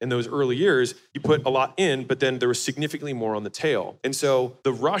in those early years, you put a lot in, but then there was significantly more on the tail. And so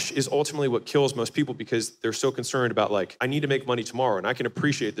the rush is ultimately what kills most people because they're so concerned about like, I need to make money tomorrow. And I can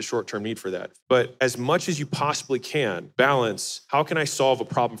appreciate the short-term need for that. But as much as you possibly can, balance, how can I solve a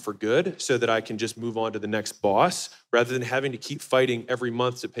problem for good so that I can just move on to the next boss rather than having to keep fighting every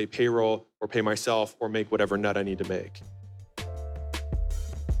month to pay payroll or pay myself or make whatever nut I need to make.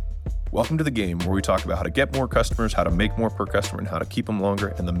 Welcome to The Game, where we talk about how to get more customers, how to make more per customer, and how to keep them longer,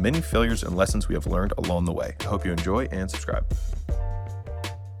 and the many failures and lessons we have learned along the way. I hope you enjoy and subscribe.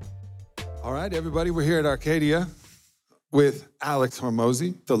 All right, everybody, we're here at Arcadia with Alex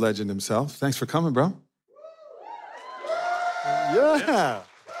Hormozy, the legend himself. Thanks for coming, bro. Yeah.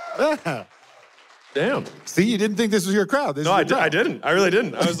 Damn. See, you didn't think this was your crowd. No, I didn't. I really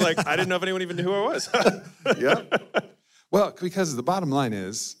didn't. I was like, I didn't know if anyone even knew who I was. Yeah. Well, because the bottom line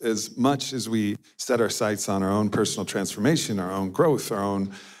is, as much as we set our sights on our own personal transformation, our own growth,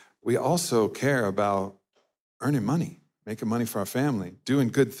 we also care about earning money, making money for our family, doing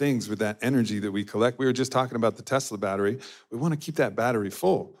good things with that energy that we collect. We were just talking about the Tesla battery. We want to keep that battery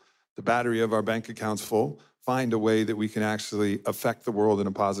full, the battery of our bank accounts full, find a way that we can actually affect the world in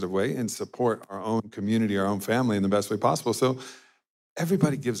a positive way and support our own community, our own family in the best way possible. So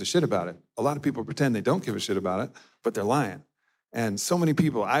everybody gives a shit about it. A lot of people pretend they don't give a shit about it, but they're lying. And so many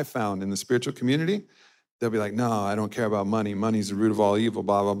people I've found in the spiritual community, they'll be like, no, I don't care about money. Money's the root of all evil,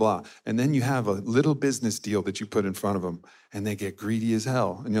 blah, blah, blah. And then you have a little business deal that you put in front of them, and they get greedy as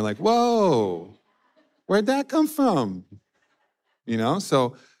hell. And you're like, whoa, where'd that come from? You know,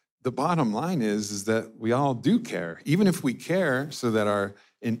 so the bottom line is that we all do care. Even if we care so that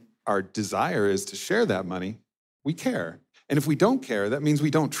our desire is to share that money, we care. And if we don't care, that means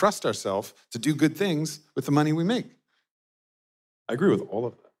we don't trust ourselves to do good things with the money we make. I agree with all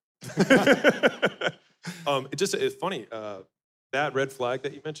of that. It's funny. That red flag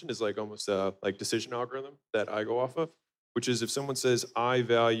that you mentioned is like almost a like decision algorithm that I go off of, which is if someone says, I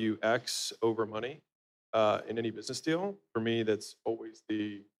value X over money in any business deal, for me, that's always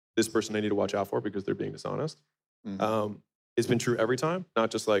this person I need to watch out for because they're being dishonest. Mm-hmm. It's been true every time,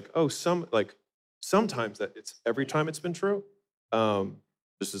 not just like, sometimes that it's every time it's been true.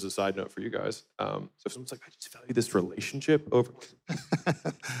 Just as a side note for you guys. So if someone's like, I just value this relationship over.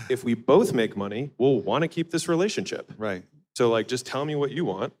 If we both make money, we'll want to keep this relationship. Right. So like, just tell me what you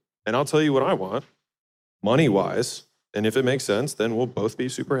want and I'll tell you what I want money-wise. And if it makes sense, then we'll both be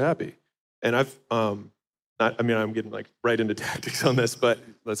super happy. And I'm getting like right into tactics on this, but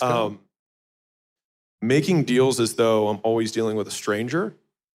let's go. Making deals as though I'm always dealing with a stranger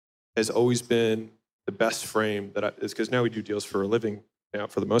has always been the best frame is because now we do deals for a living now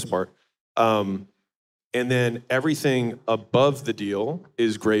for the most part. And then everything above the deal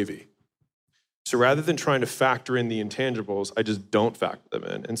is gravy. So rather than trying to factor in the intangibles, I just don't factor them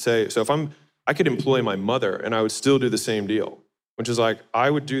in and say, so if I could employ my mother and I would still do the same deal, which is like, I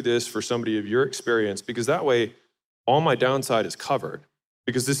would do this for somebody of your experience because that way all my downside is covered.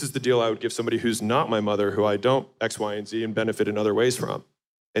 Because this is the deal I would give somebody who's not my mother, who I don't X, Y, and Z and benefit in other ways from.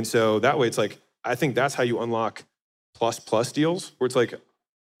 And so that way it's like, I think that's how you unlock plus deals, where it's like,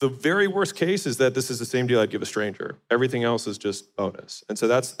 the very worst case is that this is the same deal I'd give a stranger. Everything else is just bonus. And so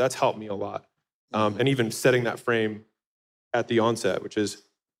that's helped me a lot. And even setting that frame at the onset, which is,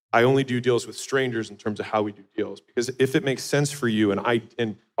 I only do deals with strangers in terms of how we do deals. Because if it makes sense for you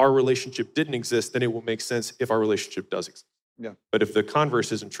and our relationship didn't exist, then it will make sense if our relationship does exist. Yeah. But if the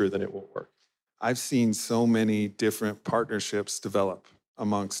converse isn't true, then it won't work. I've seen so many different partnerships develop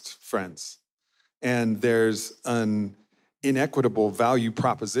amongst friends. And there's an inequitable value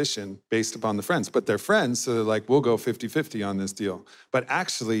proposition based upon the friends. But they're friends, so they're like, we'll go 50-50 on this deal. But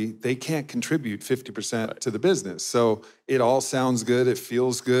actually, they can't contribute 50% to the business. So it all sounds good, it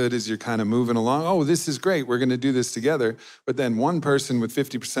feels good as you're kind of moving along. Oh, this is great, we're gonna do this together. But then one person with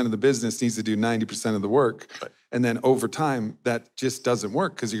 50% of the business needs to do 90% of the work. Right. And then over time, that just doesn't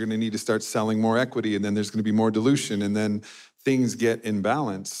work because you're gonna need to start selling more equity, and then there's gonna be more dilution, and then things get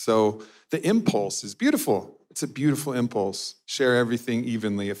imbalanced. So the impulse is beautiful. It's a beautiful impulse. Share everything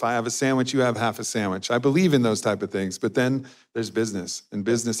evenly. If I have a sandwich, you have half a sandwich. I believe in those type of things. But then there's business, and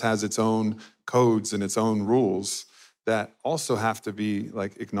business has its own codes and its own rules that also have to be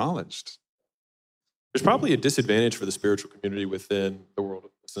like acknowledged. There's probably a disadvantage for the spiritual community within the world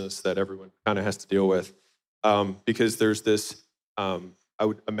of business that everyone kind of has to deal with. Because there's this, I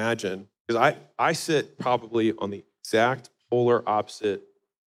would imagine, because I sit probably on the exact polar opposite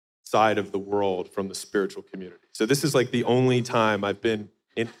side of the world from the spiritual community. So this is like the only time I've been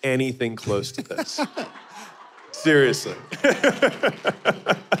in anything close to this. Seriously.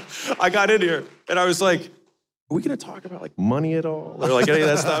 I got in here and I was like, are we going to talk about like money at all? Or like any of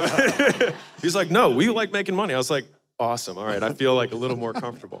that stuff? He's like, no, we like making money. I was like, awesome. All right. I feel like a little more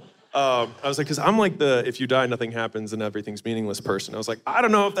comfortable. I was like, because I'm like the if you die, nothing happens and everything's meaningless person. I was like, I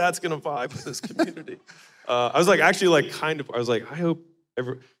don't know if that's going to vibe with this community. I was like, actually like kind of, I was like, I hope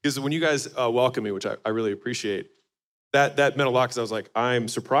because when you guys welcome me, which I really appreciate, that meant a lot because I was like, I'm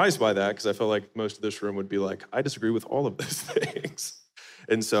surprised by that because I felt like most of this room would be like, I disagree with all of those things.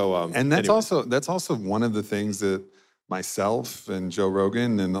 And so, and that's also one of the things that myself and Joe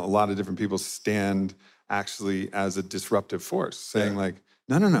Rogan and a lot of different people stand actually as a disruptive force, saying like,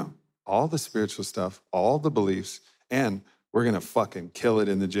 no, all the spiritual stuff, all the beliefs, and we're gonna fucking kill it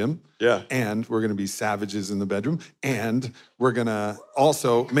in the gym. Yeah. And we're gonna be savages in the bedroom. And we're gonna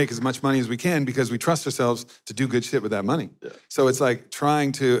also make as much money as we can because we trust ourselves to do good shit with that money. Yeah. So it's like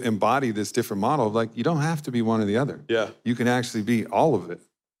trying to embody this different model of like, you don't have to be one or the other. Yeah. You can actually be all of it.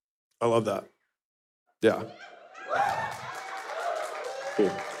 I love that. Yeah.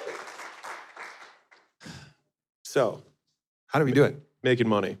 Cool. So, how do we do it? Making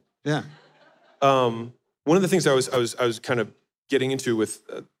money. Yeah. One of the things I was kind of getting into with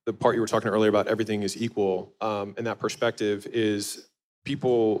the part you were talking earlier about everything is equal, and that perspective is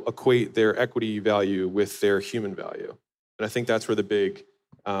people equate their equity value with their human value. And I think that's where the big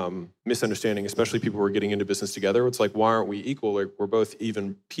misunderstanding, especially people who are getting into business together, it's like, why aren't we equal? Like, we're both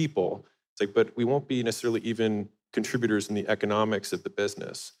even people. It's like, but we won't be necessarily even contributors in the economics of the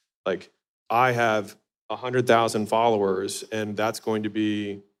business. Like, I have 100,000 followers, and that's going to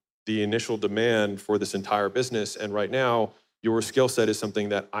be the initial demand for this entire business. And right now, your skill set is something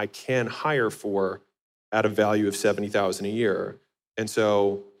that I can hire for at a value of 70,000 a year. And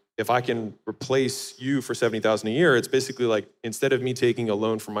so if I can replace you for 70,000 a year, it's basically like, instead of me taking a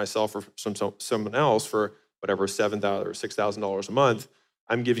loan for myself or someone else for whatever, $7,000 or $6,000 a month,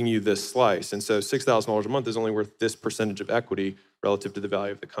 I'm giving you this slice. And so $6,000 a month is only worth this percentage of equity relative to the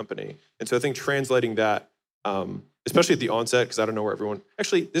value of the company. And so I think translating that, especially at the onset, because I don't know where everyone,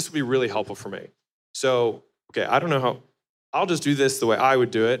 actually, this would be really helpful for me. So, okay, I don't know how, I'll just do this the way I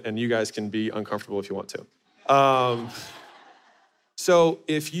would do it, and you guys can be uncomfortable if you want to. So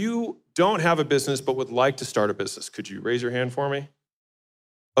if you don't have a business but would like to start a business, could you raise your hand for me?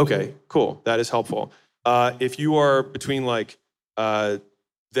 Okay, cool, that is helpful. If you are between like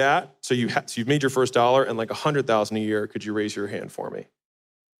that, so you've made your first dollar and like 100,000 a year, could you raise your hand for me?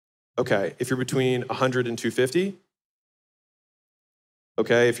 Okay, if you're between 100 and 250,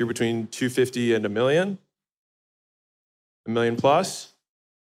 okay, if you're between 250 and a million plus,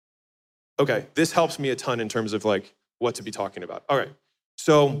 okay, this helps me a ton in terms of like what to be talking about. All right,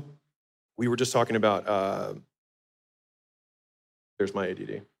 so we were just talking about, there's my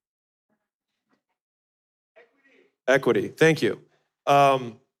ADD. Equity, thank you.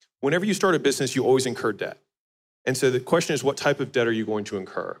 Whenever you start a business, you always incur debt. And so the question is, what type of debt are you going to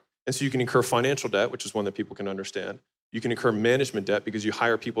incur? And so you can incur financial debt, which is one that people can understand. You can incur management debt because you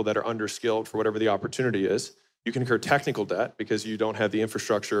hire people that are underskilled for whatever the opportunity is. You can incur technical debt because you don't have the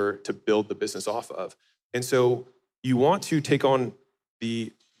infrastructure to build the business off of. And so you want to take on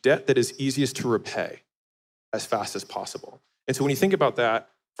the debt that is easiest to repay as fast as possible. And so when you think about that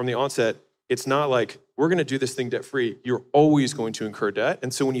from the onset, it's not like, we're gonna do this thing debt-free. You're always going to incur debt.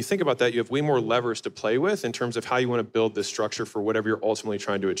 And so when you think about that, you have way more levers to play with in terms of how you wanna build this structure for whatever you're ultimately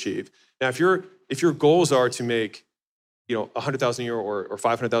trying to achieve. Now, if your goals are to make 100,000 a year or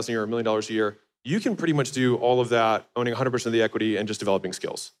 500,000 a year or $1 million a year, you can pretty much do all of that owning 100% of the equity and just developing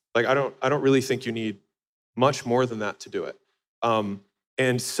skills. Like, I don't really think you need much more than that to do it.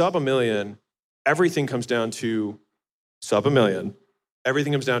 And sub $1 million, everything comes down to sub $1 million.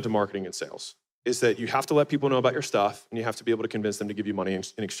 Everything comes down to marketing and sales. Is that you have to let people know about your stuff and you have to be able to convince them to give you money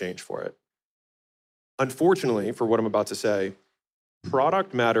in exchange for it. Unfortunately, for what I'm about to say,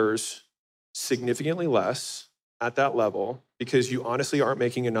 product matters significantly less at that level because you honestly aren't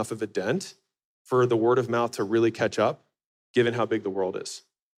making enough of a dent for the word of mouth to really catch up, given how big the world is.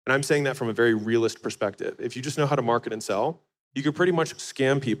 And I'm saying that from a very realist perspective. If you just know how to market and sell, you could pretty much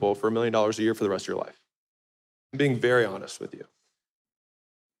scam people for $1 million a year for the rest of your life. I'm being very honest with you.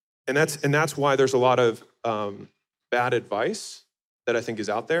 And that's why there's a lot of bad advice that I think is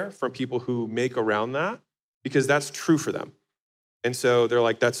out there from people who make around that, because that's true for them. And so they're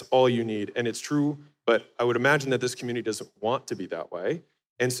like, that's all you need. And it's true, but I would imagine that this community doesn't want to be that way.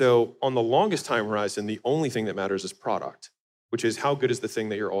 And so on the longest time horizon, the only thing that matters is product, which is how good is the thing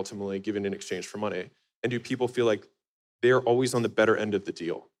that you're ultimately given in exchange for money? And do people feel like they're always on the better end of the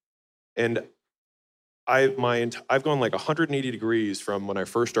deal? And I've gone like 180 degrees from when I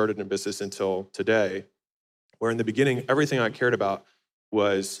first started in business until today, where in the beginning, everything I cared about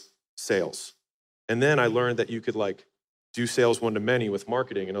was sales And then I learned that you could like do sales one-to-many with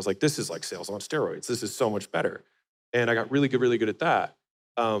marketing. And I was like, this is like sales on steroids. This is so much better. And I got really good at that.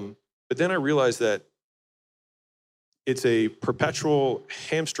 But then I realized that it's a perpetual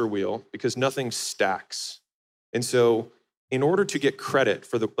hamster wheel because nothing stacks. And so in order to get credit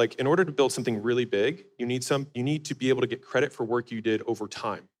for in order to build something really big, you need to be able to get credit for work you did over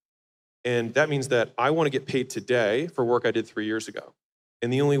time. And that means that I want to get paid today for work I did 3 years ago.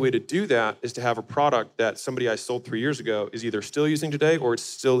 And the only way to do that is to have a product that somebody I sold 3 years ago is either still using today or it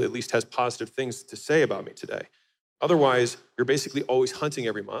still at least has positive things to say about me today. Otherwise, you're basically always hunting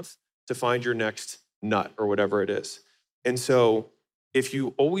every month to find your next nut or whatever it is. And so if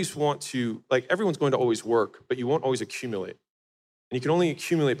you always want to, like everyone's going to always work, but you won't always accumulate. And you can only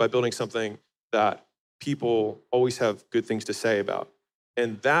accumulate by building something that people always have good things to say about.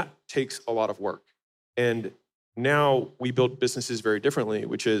 And that takes a lot of work. And now we build businesses very differently,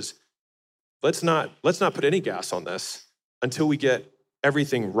 which is let's not put any gas on this until we get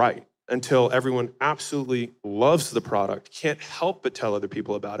everything right, until everyone absolutely loves the product, can't help but tell other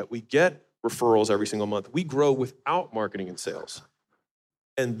people about it. We get referrals every single month. We grow without marketing and sales.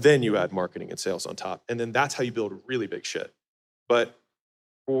 And then you add marketing and sales on top. And then that's how you build really big shit. But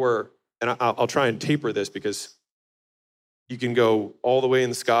and I'll try and taper this because you can go all the way in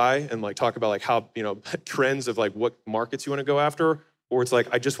the sky and like talk about like how, trends of like what markets you want to go after, or it's like,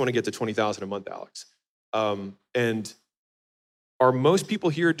 I just want to get to 20,000 a month, Alex. And are most people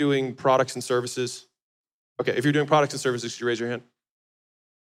here doing products and services? Okay, if you're doing products and services, could you raise your hand?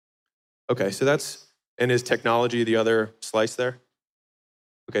 Okay, so and is technology the other slice there?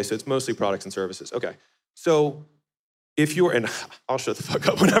 Okay, so it's mostly products and services. Okay, so if you're, and I'll shut the fuck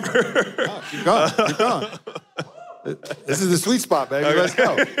up whenever. Oh, keep going. This is the sweet spot, baby. Okay. Let's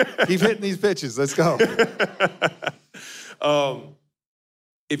go. Keep hitting these pitches. Let's go. I'm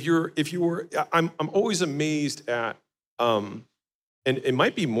always amazed at, and it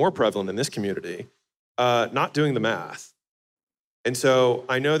might be more prevalent in this community, not doing the math. And so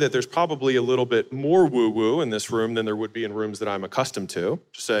I know that there's probably a little bit more woo-woo in this room than there would be in rooms that I'm accustomed to,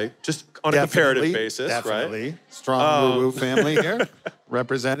 just on a comparative basis, definitely. Right? Strong woo-woo family here,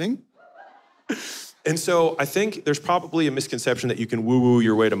 representing. And so I think there's probably a misconception that you can woo-woo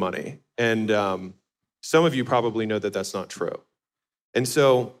your way to money. And some of you probably know that that's not true. And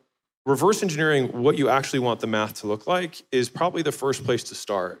so reverse engineering what you actually want the math to look like is probably the first place to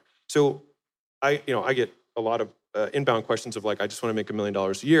start. So I get a lot of inbound questions of like, I just want to make $1 million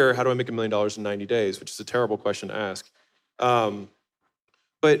a year. How do I make $1 million in 90 days? Which is a terrible question to ask.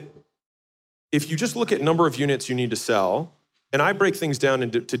 But if you just look at number of units you need to sell, and I break things down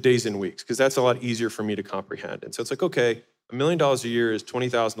into days and weeks, because that's a lot easier for me to comprehend. And so it's like, okay, $1 million a year is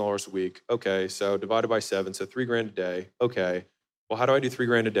 $20,000 a week. Okay, so divided by 7, so $3,000 a day. Okay, well, how do I do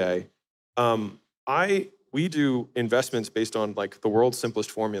 $3,000 a day? We do investments based on like the world's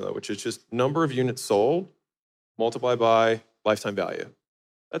simplest formula, which is just number of units sold multiplied by lifetime value.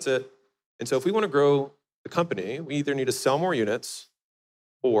 That's it. And so if we want to grow the company, we either need to sell more units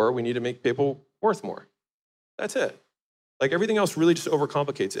or we need to make people worth more. That's it. Like everything else really just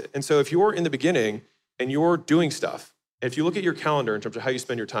overcomplicates it. And so if you're in the beginning and you're doing stuff, if you look at your calendar in terms of how you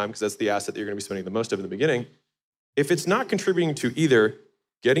spend your time, because that's the asset that you're going to be spending the most of in the beginning, if it's not contributing to either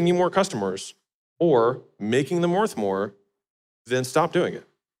getting you more customers or making them worth more, then stop doing it.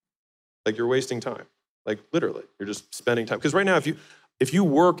 Like you're wasting time. Like literally, you're just spending time. Because right now, if you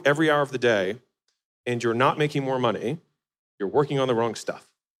work every hour of the day and you're not making more money, you're working on the wrong stuff.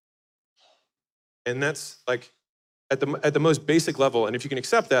 And that's like at the most basic level. And if you can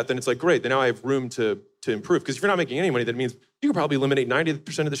accept that, then it's like, great, then now I have room to improve. Because if you're not making any money, that means you can probably eliminate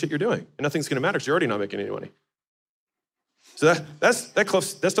 90% of the shit you're doing. And nothing's gonna matter because you're already not making any money. So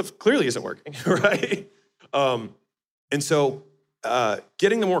that stuff clearly isn't working, right? And so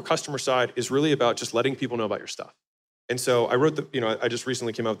getting the more customer side is really about just letting people know about your stuff. And so I wrote I just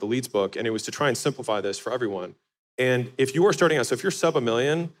recently came out with the Leads book, and it was to try and simplify this for everyone. And if you are starting out, so if you're sub $1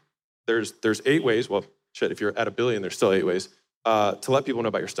 million, there's 8 ways, well, shit, if you're at $1 billion, there's still 8 ways, to let people know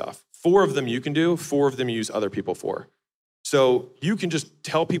about your stuff. 4 of them you can do, 4 of them you use other people for. So you can just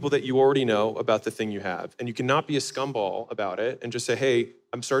tell people that you already know about the thing you have, and you cannot be a scumball about it and just say, hey,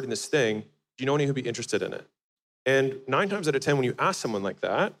 I'm starting this thing. Do you know anyone who'd be interested in it? And 9 times out of 10, when you ask someone like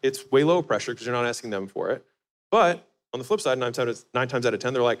that, it's way lower pressure because you're not asking them for it. But on the flip side, 9 times out of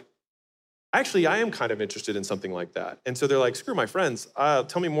 10, they're like, actually, I am kind of interested in something like that. And so they're like, screw my friends,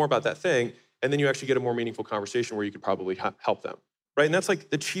 tell me more about that thing. And then you actually get a more meaningful conversation where you could probably help them, right? And that's like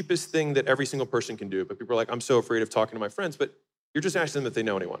the cheapest thing that every single person can do. But people are like, I'm so afraid of talking to my friends, but you're just asking them if they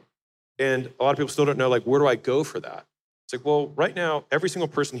know anyone. And a lot of people still don't know, like, where do I go for that? It's like, well, right now, every single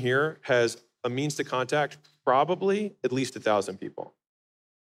person here has a means to contact probably at least 1,000 people.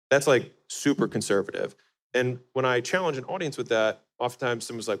 That's like super conservative. And when I challenge an audience with that, oftentimes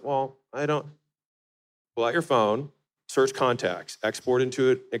someone's like, well, I don't. Pull out your phone, search contacts, export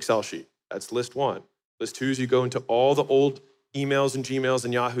into an Excel sheet. That's list one. List two is you go into all the old emails and Gmails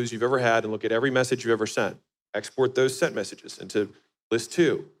and Yahoos you've ever had and look at every message you've ever sent. Export those sent messages into list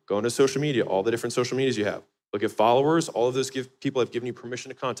two. Go into social media, all the different social medias you have. Look at followers. All of those people have given you permission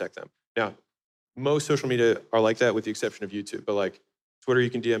to contact them. Now, most social media are like that with the exception of YouTube, but like Twitter, you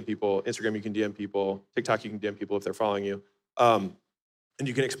can DM people. Instagram, you can DM people. TikTok, you can DM people if they're following you. And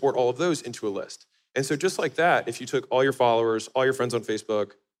you can export all of those into a list. And so just like that, if you took all your followers, all your friends on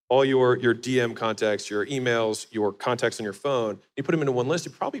Facebook, all your DM contacts, your emails, your contacts on your phone, you put them into one list,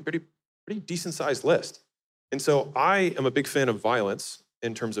 you're probably a pretty decent sized list. And so I am a big fan of violence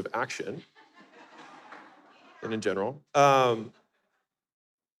in terms of action and in general.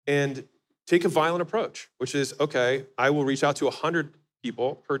 And take a violent approach, which is, okay, I will reach out to 100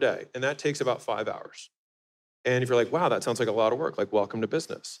 people per day, and that takes about 5 hours. And if you're like, wow, that sounds like a lot of work, like welcome to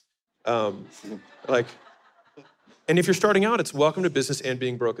business. And if you're starting out, it's welcome to business and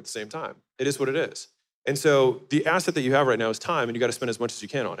being broke at the same time. It is what it is. And so the asset that you have right now is time, and you got to spend as much as you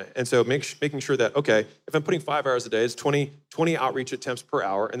can on it. And so making sure that, okay, if I'm putting 5 hours a day, it's 20 outreach attempts per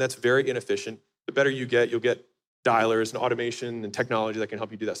hour, and that's very inefficient. The better you get, you'll get dialers and automation and technology that can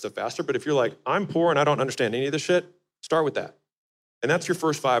help you do that stuff faster. But if you're like, I'm poor and I don't understand any of this shit, start with that. And that's your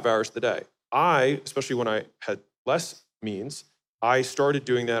first 5 hours of the day. Especially when I had less means, I started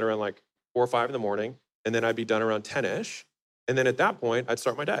doing that around like 4 or 5 in the morning, and then I'd be done around 10-ish. And then at that point, I'd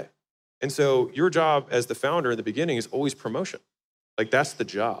start my day. And so your job as the founder in the beginning is always promotion. Like that's the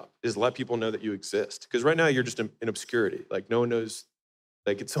job, is let people know that you exist. Because right now you're just in obscurity. Like no one knows,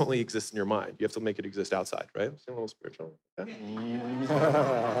 like it's only exists in your mind. You have to make it exist outside, right? Seem a little spiritual. Okay.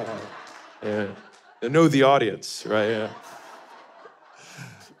 Yeah. And know the audience, right? Yeah.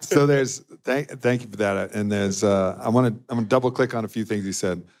 So thank you for that. And I'm gonna double click on a few things you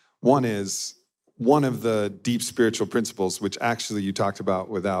said. One is, one of the deep spiritual principles, which actually you talked about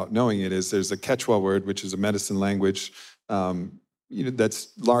without knowing it, is there's a Quechua word, which is a medicine language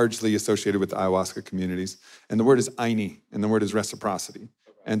that's largely associated with the ayahuasca communities. And the word is aini, and the word is reciprocity.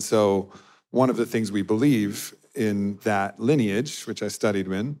 And so one of the things we believe in that lineage, which I studied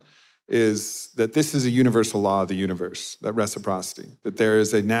in, is that this is a universal law of the universe, that reciprocity, that there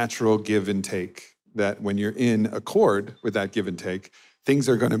is a natural give and take, that when you're in accord with that give and take, things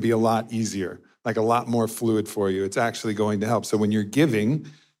are going to be a lot easier, like a lot more fluid for you. It's actually going to help. So when you're giving,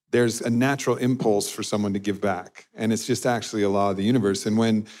 there's a natural impulse for someone to give back. And it's just actually a law of the universe. And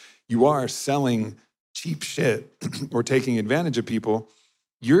when you are selling cheap shit or taking advantage of people,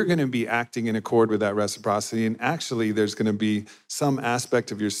 you're going to be acting in accord with that reciprocity. And actually, there's going to be some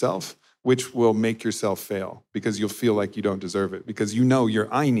aspect of yourself which will make yourself fail because you'll feel like you don't deserve it because you know your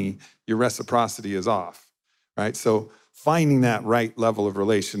aini, your reciprocity is off, right? So finding that right level of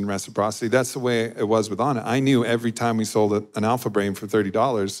relation, reciprocity, that's the way it was with Anna. I knew every time we sold an Alpha Brain for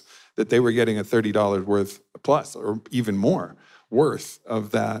 $30 that they were getting a $30 worth plus or even more worth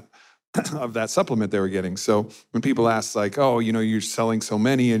of that supplement they were getting. So when people ask like, oh, you're selling so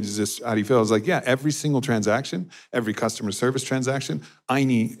many, and how do you feel? I was like, yeah, every single transaction, every customer service transaction,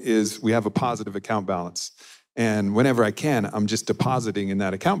 we have a positive account balance. And whenever I can, I'm just depositing in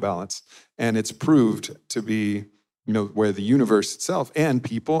that account balance. And it's proved to be, where the universe itself and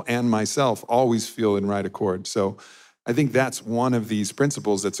people and myself always feel in right accord. So I think that's one of these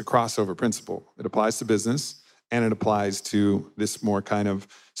principles that's a crossover principle. It applies to business and it applies to this more kind of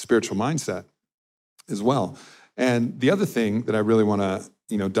spiritual mindset as well. And the other thing that I really want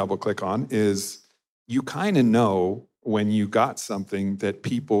to, double click on is you kind of know when you got something that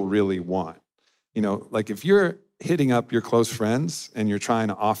people really want. Like if you're hitting up your close friends and you're trying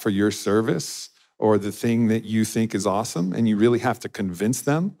to offer your service or the thing that you think is awesome and you really have to convince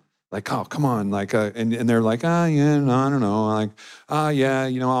them, like, oh, come on, like, and they're like, yeah, no, I don't know, like, yeah,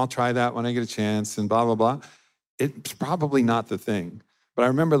 I'll try that when I get a chance and blah, blah, blah. It's probably not the thing. But I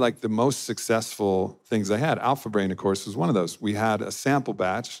remember like the most successful things I had, Alpha Brain, of course, was one of those. We had a sample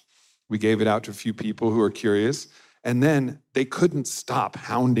batch. We gave it out to a few people who were curious. And then they couldn't stop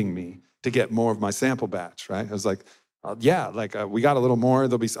hounding me to get more of my sample batch, right? I was like, yeah, like we got a little more.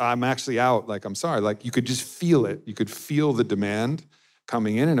 I'm actually out. Like, I'm sorry. Like you could just feel it. You could feel the demand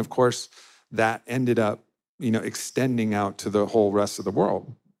coming in. And of course, that ended up, extending out to the whole rest of the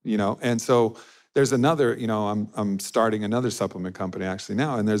world, And so there's another, I'm starting another supplement company actually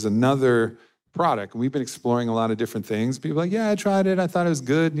now. And there's another product. And we've been exploring a lot of different things. People are like, yeah, I tried it. I thought it was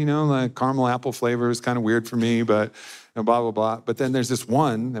good. Like caramel apple flavor is kind of weird for me, but blah, blah, blah. But then there's this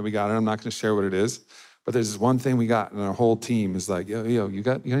one that we got, and I'm not going to share what it is, but there's this one thing we got, and our whole team is like, yo, you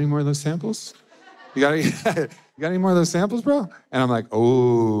got any more of those samples? You got any more of those samples, bro? And I'm like,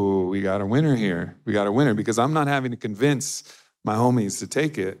 oh, we got a winner here. We got a winner, because I'm not having to convince my homies to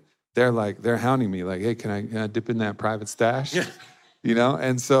take it. They're hounding me like, hey, can I dip in that private stash? Yeah.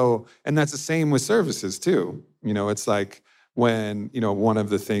 And that's the same with services too. It's like when, one of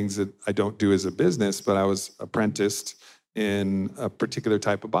the things that I don't do as a business, but I was apprenticed in a particular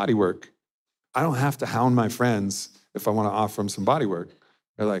type of body work. I don't have to hound my friends if I want to offer them some body work.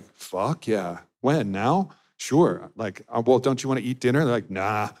 They're like, fuck yeah. When? Now? Sure. Like, well, don't you want to eat dinner? They're like,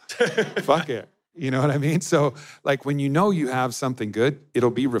 nah, fuck it. You know what I mean? So like when you have something good, it'll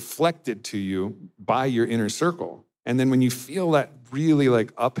be reflected to you by your inner circle. And then when you feel that really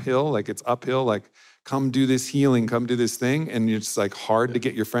like uphill, like it's uphill, like come do this healing, come do this thing, and it's like hard to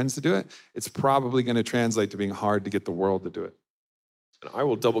get your friends to do it, it's probably going to translate to being hard to get the world to do it. And I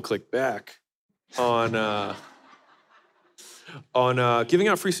will double click back on giving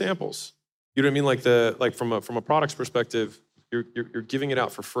out free samples. You know what I mean? Like from a product's perspective, you're giving it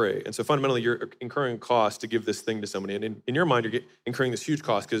out for free. And so fundamentally, you're incurring cost to give this thing to somebody. And in your mind, you're incurring this huge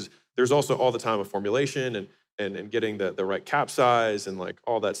cost because there's also all the time of formulation and getting the right cap size and like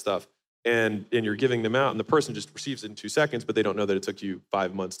all that stuff. And you're giving them out, and the person just receives it in 2 seconds, but they don't know that it took you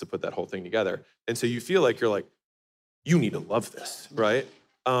 5 months to put that whole thing together. And so you feel like you need to love this, right?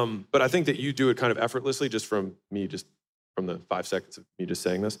 But I think that you do it kind of effortlessly, just from the 5 seconds of me just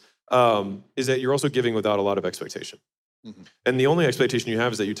saying this, is that you're also giving without a lot of expectation. Mm-hmm. And the only expectation you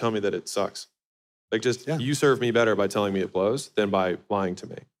have is that you tell me that it sucks. Like You serve me better by telling me it blows than by lying to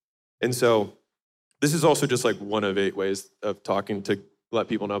me. And so this is also just like one of 8 ways of talking to let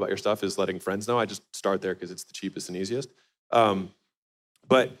people know about your stuff, is letting friends know. I just start there because it's the cheapest and easiest.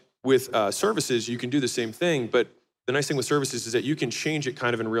 But with services, you can do the same thing. But the nice thing with services is that you can change it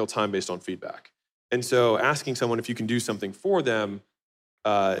kind of in real time based on feedback. And so asking someone if you can do something for them,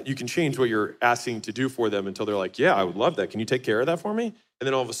 you can change what you're asking to do for them until they're like, yeah, I would love that. Can you take care of that for me? And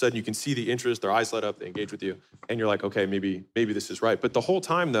then all of a sudden you can see the interest, their eyes light up, they engage with you. And you're like, okay, maybe this is right. But the whole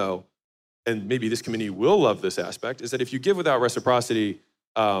time though, and maybe this community will love this aspect, is that if you give without reciprocity,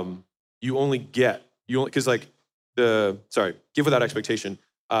 give without expectation,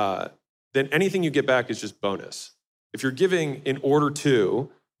 then anything you get back is just bonus. If you're giving in order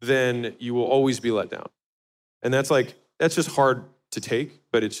to, then you will always be let down. And that's just hard to take,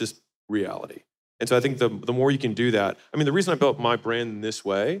 but it's just reality. And so I think the more you can do that, I mean, the reason I built my brand in this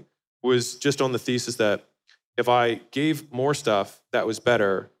way was just on the thesis that if I gave more stuff that was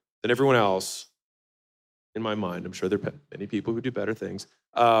better than everyone else, in my mind, I'm sure there are many people who do better things,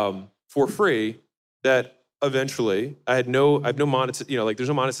 for free, that eventually there's no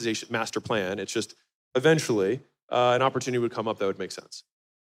monetization master plan. It's just eventually an opportunity would come up that would make sense.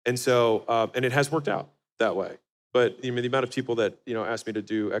 And so, and it has worked out that way. But the amount of people that ask me to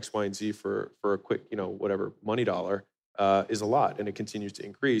do X, Y, and Z for a quick whatever money dollar is a lot, and it continues to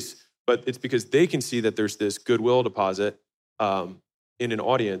increase. But it's because they can see that there's this goodwill deposit in an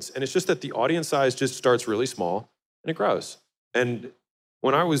audience, and it's just that the audience size just starts really small and it grows. And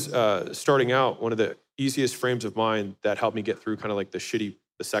when I was starting out, one of the easiest frames of mind that helped me get through kind of like the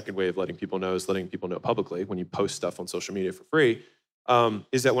second way of letting people know is letting people know publicly when you post stuff on social media for free.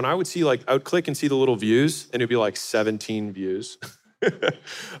 Is that when I would see I would click and see the little views, and it'd be like 17 views.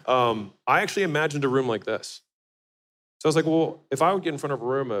 I actually imagined a room like this. So I was like, well, if I would get in front of a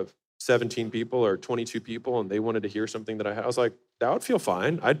room of 17 people or 22 people and they wanted to hear something that I had, I was like, that would feel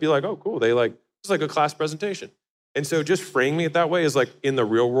fine. I'd be like, oh, cool. It's like a class presentation. And so just framing it that way is like in the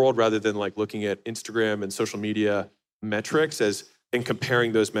real world, rather than like looking at Instagram and social media metrics and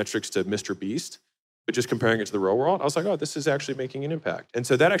comparing those metrics to Mr. Beast, but just comparing it to the real world, I was like, oh, this is actually making an impact. And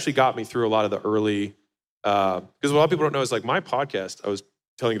so that actually got me through a lot of the early, because what a lot of people don't know is like my podcast, I was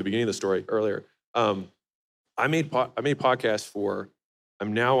telling you at the beginning of the story earlier, I made podcasts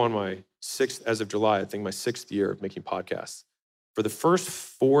I'm now on my 6th, as of July, I think my 6th year of making podcasts. For the first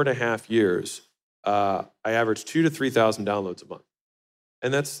 4.5 years, I averaged 2,000 to 3,000 downloads a month.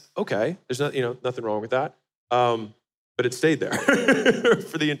 And that's okay. There's nothing wrong with that. But it stayed there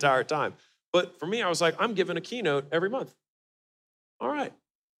for the entire time. But for me, I was like, I'm giving a keynote every month. All right,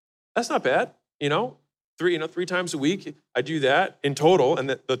 that's not bad. 3 times a week, I do that in total,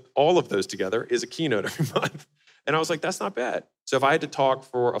 and all of those together is a keynote every month. And I was like, that's not bad. So if I had to talk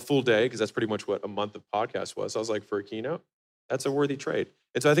for a full day, because that's pretty much what a month of podcast was, I was like, for a keynote, that's a worthy trade.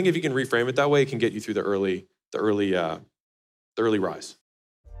 And so I think if you can reframe it that way, it can get you through the early rise.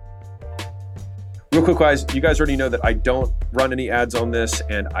 Real quick, guys, you guys already know that I don't run any ads on this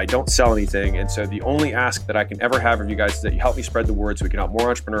and I don't sell anything. And so the only ask that I can ever have of you guys is that you help me spread the word so we can help more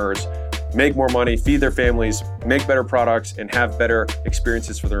entrepreneurs make more money, feed their families, make better products, and have better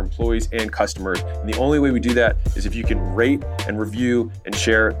experiences for their employees and customers. And the only way we do that is if you can rate and review and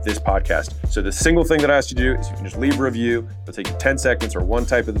share this podcast. So the single thing that I ask you to do is you can just leave a review. It'll take you 10 seconds or one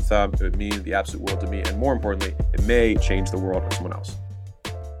type of the thumb. It would mean the absolute world to me. And more importantly, it may change the world for someone else.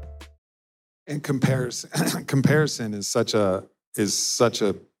 And comparison is such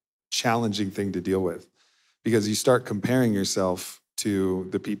a challenging thing to deal with, because you start comparing yourself to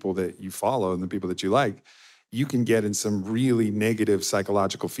the people that you follow and the people that you like, you can get in some really negative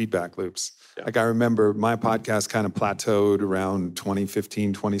psychological feedback loops. Yeah. Like I remember my podcast kind of plateaued around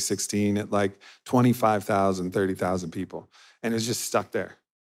 2015, 2016 at like 25,000, 30,000 people. And it was just stuck there.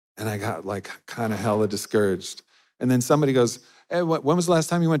 And I got like kind of hella discouraged. And then somebody goes, "Hey, when was the last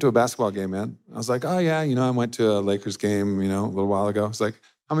time you went to a basketball game, man?" I was like, "Oh yeah, I went to a Lakers game, a little while ago." It's like,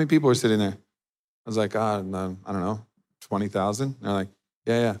 "How many people were sitting there?" I was like, I don't know, 20,000. They're like,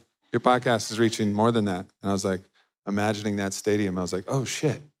 yeah, your podcast is reaching more than that. And I was like, imagining that stadium. I was like, oh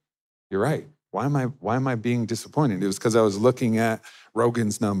shit, you're right. Why am I being disappointed? It was because I was looking at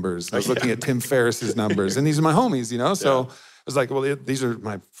Rogan's numbers. I was looking at Tim Ferriss's numbers. And these are my homies, So I was like, well, these are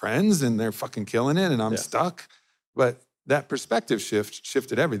my friends and they're fucking killing it and I'm stuck. But that perspective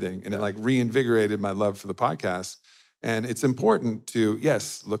shifted everything. And it like reinvigorated my love for the podcast. And it's important to,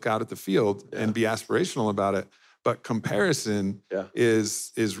 yes, look out at the field and be aspirational about it. But comparison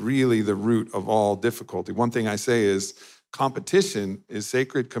is really the root of all difficulty. One thing I say is competition is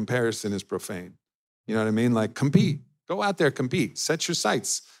sacred, comparison is profane. You know what I mean? Like compete, go out there, compete, set your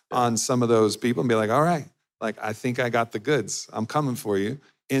sights on some of those people and be like, all right, like I think I got the goods. I'm coming for you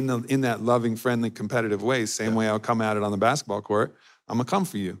in that loving, friendly, competitive way. Same way I'll come at it on the basketball court. I'm gonna come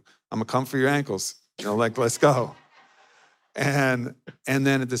for you. I'm gonna come for your ankles. Like let's go. And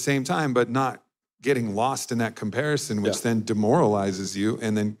then at the same time, but not getting lost in that comparison, which then demoralizes you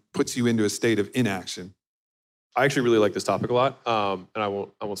and then puts you into a state of inaction. I actually really like this topic a lot, and I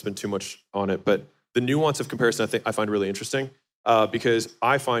won't spend too much on it. But the nuance of comparison, I find really interesting because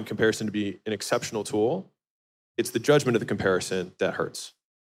I find comparison to be an exceptional tool. It's the judgment of the comparison that hurts,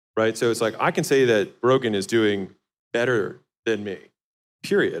 right? So it's like I can say that Rogan is doing better than me,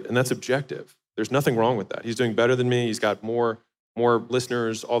 period, and that's objective. There's nothing wrong with that. He's doing better than me. He's got more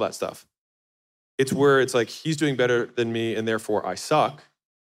listeners, all that stuff. It's where it's like he's doing better than me and therefore I suck.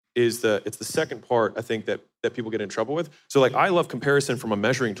 It's the second part I think that people get in trouble with. So like I love comparison from a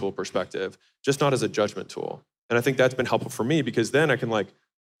measuring tool perspective, just not as a judgment tool. And I think that's been helpful for me because then I can like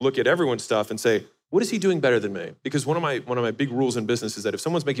look at everyone's stuff and say, what is he doing better than me? Because one of my big rules in business is that if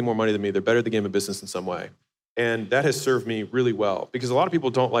someone's making more money than me, they're better at the game of business in some way. And that has served me really well because a lot of people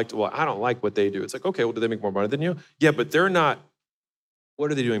don't like I don't like what they do. It's like, okay, well, do they make more money than you? Yeah, but they're not,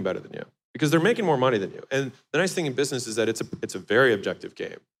 what are they doing better than you? Because they're making more money than you. And the nice thing in business is that it's a very objective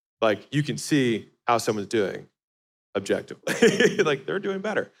game. Like you can see how someone's doing objectively. Like they're doing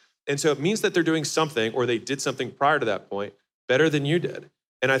better. And so it means that they're doing something or they did something prior to that point better than you did.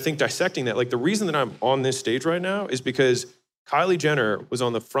 And I think dissecting that, like the reason that I'm on this stage right now is because Kylie Jenner was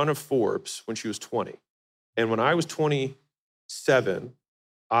on the front of Forbes when she was 20. And when I was 27,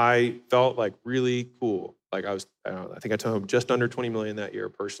 I felt like really cool. Like I think I took home just under 20 million that year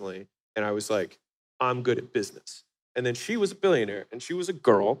personally. And I was like, I'm good at business. And then she was a billionaire and she was a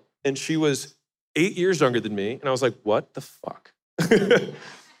girl and she was 8 years younger than me. And I was like, what the fuck?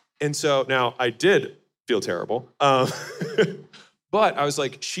 And so now I did feel terrible. But I was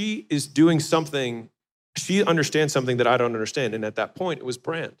like, she is doing something. She understands something that I don't understand. And at that point, it was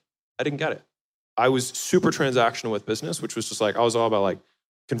brand. I didn't get it. I was super transactional with business, which was just like, I was all about like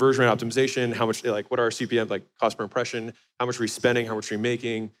conversion rate optimization, how much, like what are our CPM, like cost per impression, how much are we spending, how much are we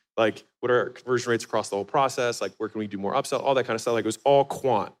making, like what are our conversion rates across the whole process, like where can we do more upsell, all that kind of stuff. Like it was all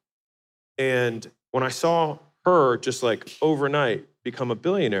quant. And when I saw her just like overnight become a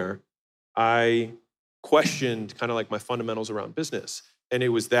billionaire, I questioned kind of like my fundamentals around business. And it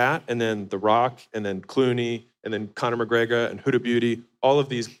was that, and then The Rock, and then Clooney, and then Conor McGregor, and Huda Beauty, all of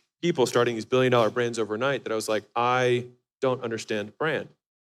these people starting these billion-dollar brands overnight that I was like, I don't understand brand.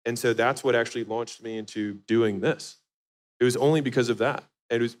 And so that's what actually launched me into doing this. It was only because of that.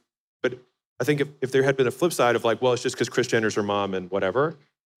 But I think if there had been a flip side of like, well, it's just because Kris Jenner's her mom and whatever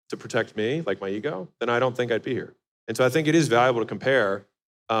to protect me, like my ego, then I don't think I'd be here. And so I think it is valuable to compare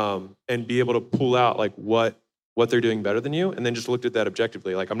and be able to pull out like what they're doing better than you, and then just looked at that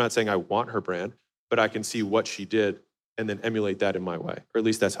objectively. Like I'm not saying I want her brand, but I can see what she did and then emulate that in my way, or at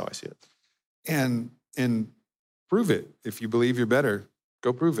least that's how I see it. And prove it. If you believe you're better,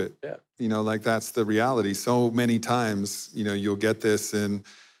 Go prove it. Yeah. You know, like that's the reality. So many times, you know, you'll get this and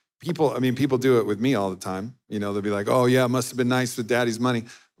people do it with me all the time. You know, they'll be like, oh yeah, it must have been nice with daddy's money.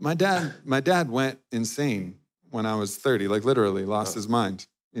 My dad went insane when I was 30, like literally lost his mind,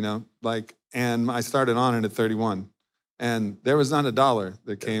 you know, like, and I started on it at 31. And there was not a dollar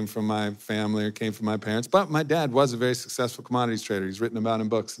that came from my family or came from my parents. But my dad was a very successful commodities trader. He's written about in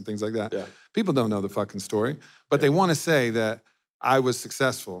books and things like that. Yeah. People don't know the fucking story, but they want to say that I was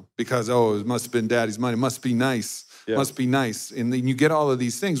successful because, oh, it must have been daddy's money. Must be nice. Yeah. Must be nice. And then you get all of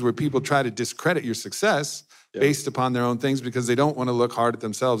these things where people try to discredit your success based upon their own things because they don't want to look hard at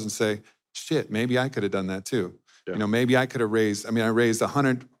themselves and say, shit, maybe I could have done that too. Yeah. You know, maybe I could have raised, I raised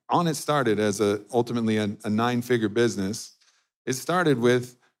 100, it started as ultimately a 9-figure business. It started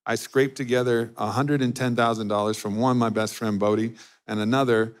with, I scraped together $110,000 from one, my best friend, Bodie, and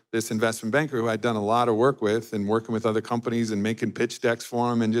another, this investment banker who I'd done a lot of work with and working with other companies and making pitch decks for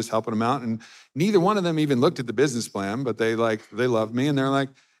them and just helping them out. And neither one of them even looked at the business plan, but they loved me and they're like,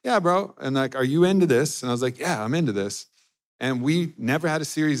 yeah, bro. And like, are you into this? And I was like, yeah, I'm into this. And we never had a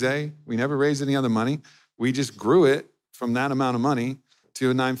Series A. We never raised any other money. We just grew it from that amount of money to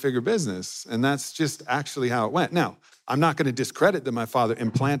a 9-figure business. And that's just actually how it went. Now, I'm not going to discredit that my father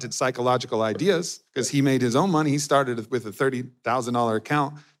implanted psychological ideas because he made his own money. He started with a $30,000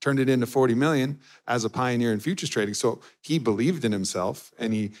 account, turned it into $40 million as a pioneer in futures trading. So he believed in himself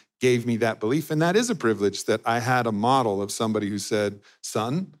and he gave me that belief. And that is a privilege that I had a model of somebody who said,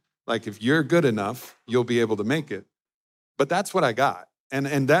 son, like if you're good enough, you'll be able to make it. But that's what I got.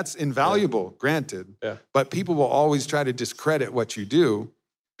 And that's invaluable, granted. Yeah. But people will always try to discredit what you do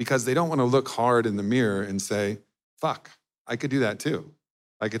because they don't want to look hard in the mirror and say, fuck, I could do that too.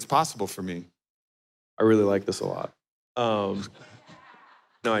 Like it's possible for me. I really like this a lot. No,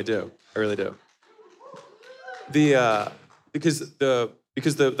 I do. I really do. Because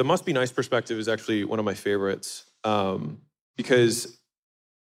the must be nice perspective is actually one of my favorites. Because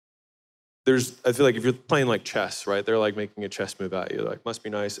I feel like if you're playing like chess, right? They're like making a chess move at you, like must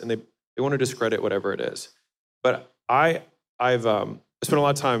be nice, and they want to discredit whatever it is. But I've spent a lot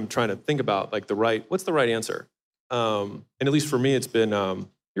of time trying to think about like what's the right answer. And at least for me, it's been,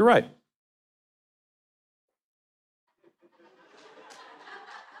 you're right.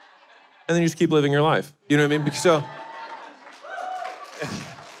 And then you just keep living your life. You know what I mean?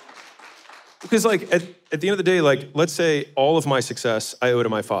 Because like at the end of the day, like let's say all of my success I owe to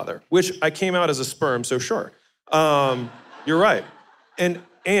my father, which I came out as a sperm, so sure. You're right.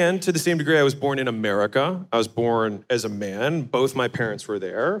 And to the same degree, I was born in America. I was born as a man. Both my parents were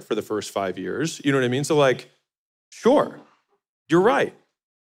there for the first 5 years. You know what I mean? So like, sure, you're right.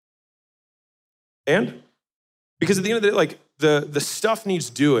 And? Because at the end of the day, like the stuff needs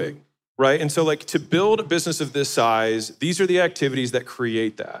doing, right? And so like to build a business of this size, these are the activities that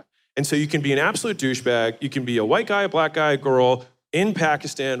create that. And so you can be an absolute douchebag, you can be a white guy, a black guy, a girl, in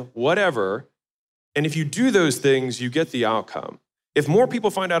Pakistan, whatever. And if you do those things, you get the outcome. If more people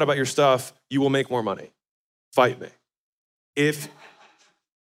find out about your stuff, you will make more money. Fight me.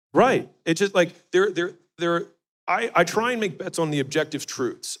 Right. It's just like, I try and make bets on the objective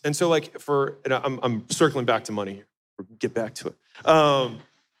truths. And so like and I'm circling back to money here. Get back to it.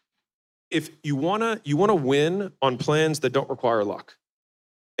 If you wanna win on plans that don't require luck.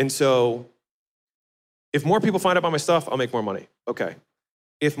 And so if more people find out about my stuff, I'll make more money. Okay.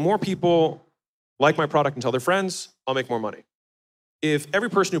 If more people like my product and tell their friends, I'll make more money. If every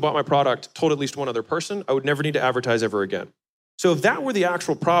person who bought my product told at least one other person, I would never need to advertise ever again. So if that were the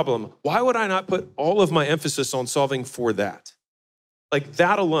actual problem, why would I not put all of my emphasis on solving for that? Like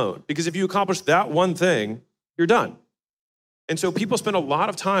that alone. Because if you accomplish that one thing, you're done. And so people spend a lot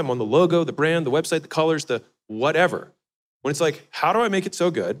of time on the logo, the brand, the website, the colors, the whatever. When it's like, how do I make it so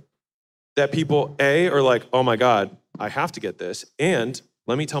good that people, A, are like, oh my God, I have to get this, and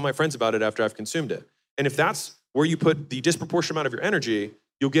let me tell my friends about it after I've consumed it. And if that's where you put the disproportionate amount of your energy,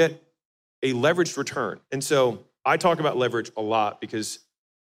 you'll get a leveraged return. And so I talk about leverage a lot because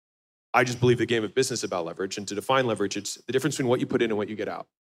I just believe the game of business is about leverage. And to define leverage, it's the difference between what you put in and what you get out,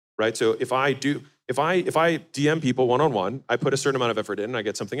 right? So if I DM people one-on-one, I put a certain amount of effort in and I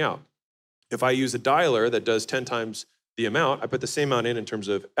get something out. If I use a dialer that does 10 times the amount, I put the same amount in terms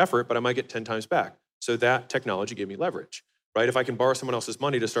of effort, but I might get 10 times back. So that technology gave me leverage, right? If I can borrow someone else's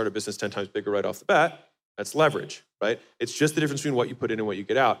money to start a business 10 times bigger right off the bat, that's leverage, right? It's just the difference between what you put in and what you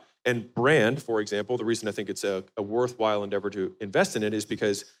get out. And brand, for example, the reason I think it's a worthwhile endeavor to invest in it is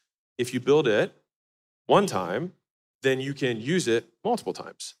because if you build it one time, then you can use it multiple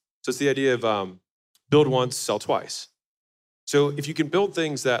times. So it's the idea of build once, sell twice. So if you can build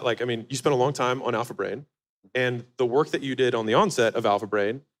things that you spent a long time on Alpha Brain, And the work that you did on the onset of Alpha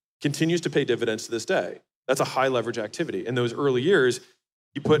Brain continues to pay dividends to this day. That's a high leverage activity. In those early years,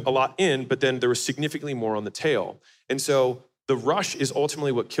 you put a lot in, but then there was significantly more on the tail. And so the rush is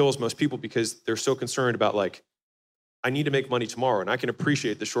ultimately what kills most people because they're so concerned about like, I need to make money tomorrow. And I can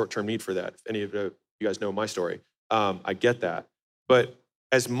appreciate the short-term need for that. If any of you guys know my story, I get that. But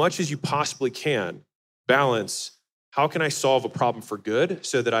as much as you possibly can, balance, how can I solve a problem for good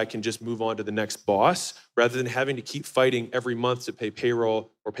so that I can just move on to the next boss rather than having to keep fighting every month to pay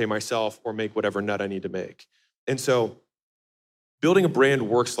payroll or pay myself or make whatever nut I need to make. And so building a brand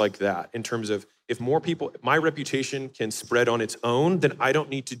works like that in terms of if more people, my reputation can spread on its own, then I don't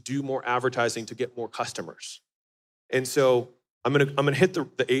need to do more advertising to get more customers. And so I'm gonna hit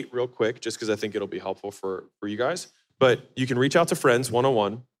the 8 real quick just because I think it'll be helpful for you guys. But you can reach out to friends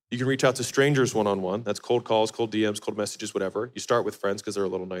one-on-one. You can reach out to strangers one-on-one. That's cold calls, cold DMs, cold messages, whatever. You start with friends because they're a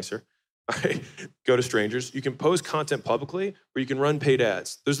little nicer. All right? Go to strangers. You can post content publicly or you can run paid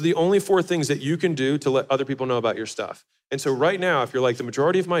ads. Those are the only 4 things that you can do to let other people know about your stuff. And so right now, if you're like, the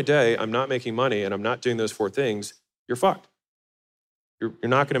majority of my day, I'm not making money and I'm not doing those 4 things, you're fucked. You're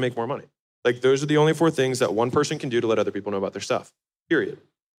not gonna make more money. Like those are the only 4 things that one person can do to let other people know about their stuff, period.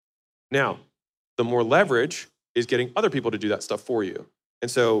 Now, the more leverage is getting other people to do that stuff for you. And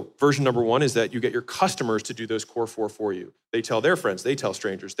so version number 1 is that you get your customers to do those core 4 for you. They tell their friends, they tell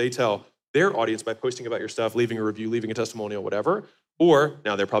strangers, they tell their audience by posting about your stuff, leaving a review, leaving a testimonial, whatever. Or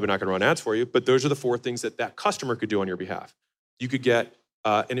now they're probably not gonna run ads for you, but those are the 4 things that that customer could do on your behalf. You could get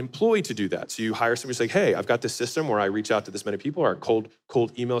an employee to do that. So you hire somebody who's like, hey, I've got this system where I reach out to this many people, or I cold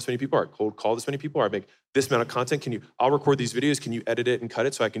email this many people, or I cold call this many people, or I make this amount of content. I'll record these videos, can you edit it and cut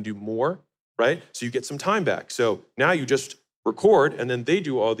it so I can do more, right? So you get some time back. So now you just record and then they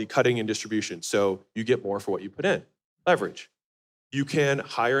do all the cutting and distribution. So you get more for what you put in. Leverage. You can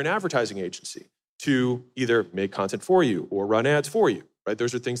hire an advertising agency to either make content for you or run ads for you, right?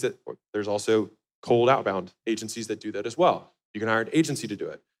 Those are things that, there's also cold outbound agencies that do that as well. You can hire an agency to do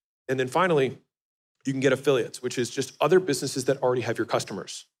it. And then finally, you can get affiliates, which is just other businesses that already have your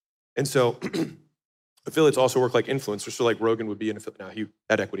customers. And so affiliates also work like influencers. So like Rogan would be an affiliate. Now he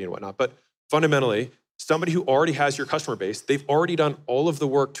had equity and whatnot, but fundamentally, somebody who already has your customer base, they've already done all of the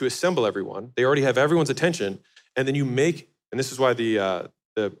work to assemble everyone. They already have everyone's attention. And then you make, and this is why the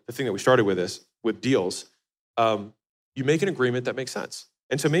thing that we started with is with deals, you make an agreement that makes sense.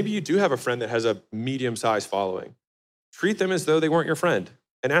 And so maybe you do have a friend that has a medium-sized following. Treat them as though they weren't your friend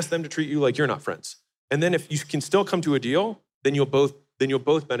and ask them to treat you like you're not friends. And then if you can still come to a deal, then you'll both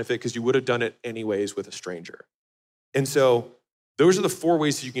benefit because you would have done it anyways with a stranger. And so those are the 4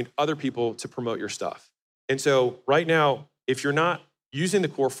 ways that you can get other people to promote your stuff. And so right now, if you're not using the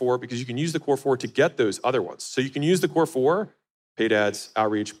core 4, because you can use the core 4 to get those other ones. So you can use the core 4, paid ads,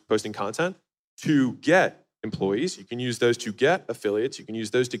 outreach, posting content, to get employees. You can use those to get affiliates. You can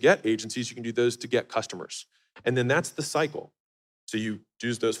use those to get agencies. You can do those to get customers. And then that's the cycle. So you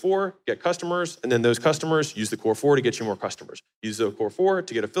use those 4, get customers, and then those customers use the core 4 to get you more customers. Use the core 4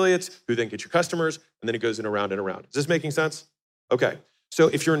 to get affiliates, who then get you customers, and then it goes in around and around. Is this making sense? Okay. So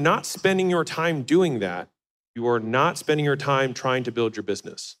if you're not spending your time doing that, you are not spending your time trying to build your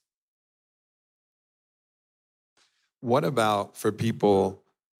business. What about for people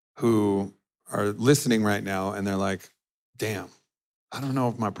who are listening right now and they're like, damn, I don't know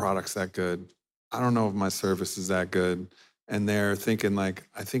if my product's that good. I don't know if my service is that good. And they're thinking like,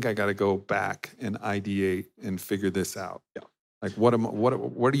 I think I got to go back and ideate and figure this out. Yeah. Like what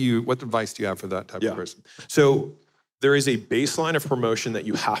advice do you have for that type of person? So there is a baseline of promotion that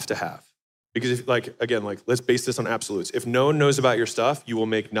you have to have. Because if let's base this on absolutes. If no one knows about your stuff, you will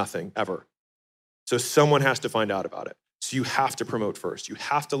make nothing ever. So someone has to find out about it. So you have to promote first. You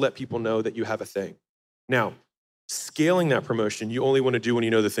have to let people know that you have a thing. Now, scaling that promotion, you only want to do when you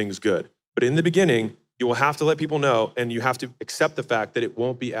know the thing's good. But in the beginning, you will have to let people know and you have to accept the fact that it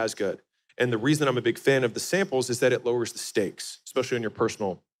won't be as good. And the reason I'm a big fan of the samples is that it lowers the stakes, especially on your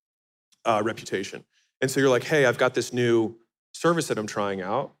personal reputation. And so you're like, hey, I've got this new service that I'm trying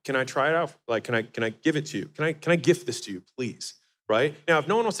out. Can I try it out? Like, can I give it to you? Can I gift this to you, please? Right? Now, if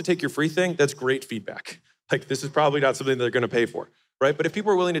no one wants to take your free thing, that's great feedback. Like, this is probably not something they're going to pay for, right? But if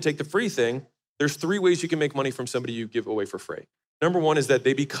people are willing to take the free thing, there's 3 ways you can make money from somebody you give away for free. Number 1 is that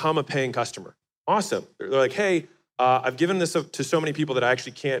they become a paying customer. Awesome. They're like, hey, I've given this to so many people that I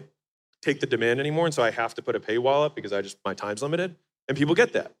actually can't take the demand anymore, and so I have to put a paywall up because my time's limited. And people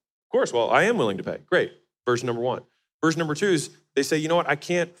get that. Of course, well, I am willing to pay. Great. Version number 1. Version number 2 is they say, you know what, I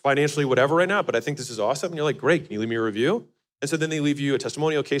can't financially whatever right now, but I think this is awesome. And you're like, great, can you leave me a review? And so then they leave you a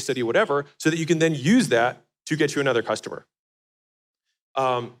testimonial, case study, whatever, so that you can then use that to get you another customer.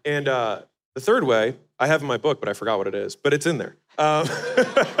 The third way, I have in my book, but I forgot what it is, but it's in there.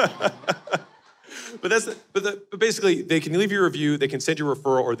 But basically, they can leave you a review, they can send you a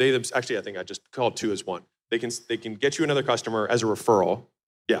referral, or actually, I think I just called 2 as 1. They can get you another customer as a referral.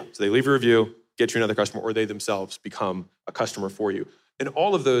 Yeah, so they leave a review, get you another customer, or they themselves become a customer for you. And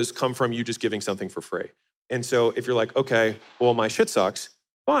all of those come from you just giving something for free. And so if you're like, okay, well, my shit sucks,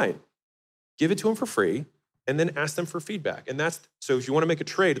 fine. Give it to them for free, and then ask them for feedback. And so if you want to make a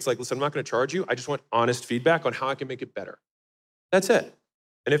trade, it's like, listen, I'm not going to charge you. I just want honest feedback on how I can make it better. That's it.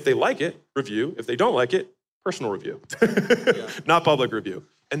 And if they like it, review. If they don't like it, personal review, not public review.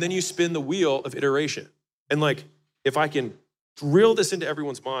 And then you spin the wheel of iteration. And like, if I can drill this into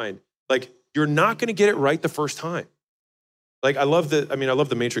everyone's mind, like, you're not going to get it right the first time. Like, I love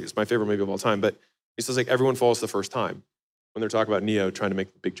the Matrix. It's my favorite movie of all time. But he says, like, everyone falls the first time when they're talking about Neo trying to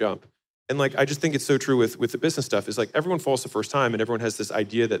make the big jump. And like, I just think it's so true with the business stuff. Is like, everyone falls the first time, and everyone has this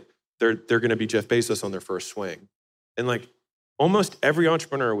idea that they're going to be Jeff Bezos on their first swing. And like, almost every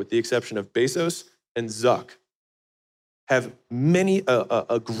entrepreneur, with the exception of Bezos and Zuck, have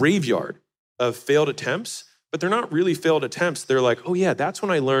a graveyard of failed attempts, but they're not really failed attempts. They're like, oh yeah, that's when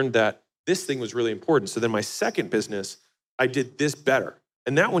I learned that this thing was really important. So then my second business, I did this better.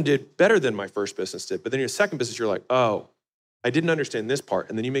 And that one did better than my first business did. But then your second business, you're like, oh, I didn't understand this part.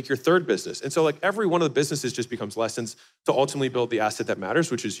 And then you make your third business. And so like, every one of the businesses just becomes lessons to ultimately build the asset that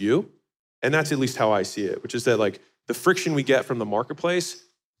matters, which is you. And that's at least how I see it, which is that like, the friction we get from the marketplace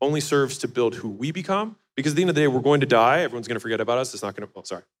only serves to build who we become. Because at the end of the day, we're going to die. Everyone's going to forget about us. It's not going to,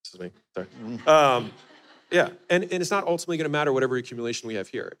 sorry, this is me, sorry. Yeah, and it's not ultimately going to matter whatever accumulation we have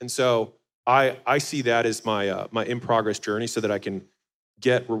here. And so I see that as my in-progress journey, so that I can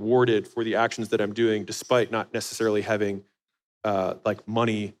get rewarded for the actions that I'm doing, despite not necessarily having like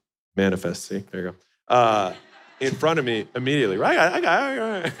money manifest. See, there you go. In front of me immediately, right? I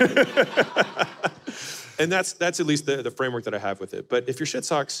got it. And that's at least the framework that I have with it. But if your shit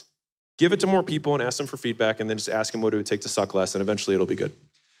sucks, give it to more people and ask them for feedback, and then just ask them what it would take to suck less, and eventually it'll be good.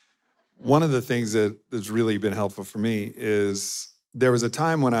 One of the things that has really been helpful for me is there was a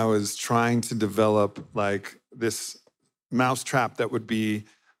time when I was trying to develop like this mousetrap that would be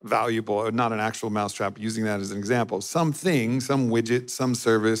valuable, or not an actual mousetrap, using that as an example. Something, some widget, some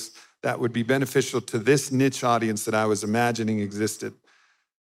service that would be beneficial to this niche audience that I was imagining existed.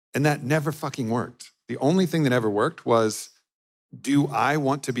 And that never fucking worked. The only thing that ever worked was, do I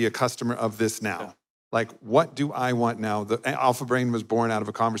want to be a customer of this now? Yeah. Like, what do I want now? The Alpha Brain was born out of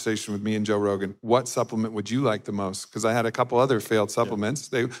a conversation with me and Joe Rogan. What supplement would you like the most? Because I had a couple other failed supplements.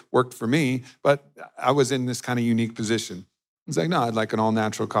 Yeah. They worked for me, but I was in this kind of unique position. It's like, no, I'd like an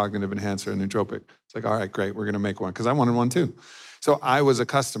all-natural cognitive enhancer, a nootropic. It's like, all right, great, we're gonna make one, because I wanted one too. So I was a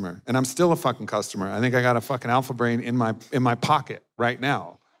customer, and I'm still a fucking customer. I think I got a fucking Alpha Brain in my pocket right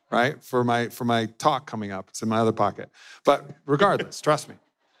now. Right? For my talk coming up. It's in my other pocket. But regardless, trust me.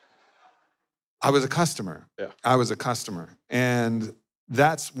 I was a customer. Yeah. I was a customer. And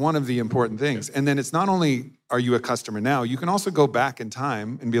that's one of the important things. Yeah. And then it's not only are you a customer now, you can also go back in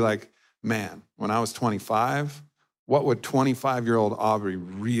time and be like, man, when I was 25, what would 25-year-old Aubrey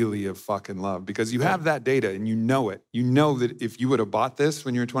really have fucking loved? Because you have that data and you know it. You know that if you would have bought this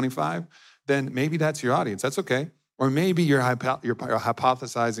when you were 25, then maybe that's your audience. That's okay. Or maybe you're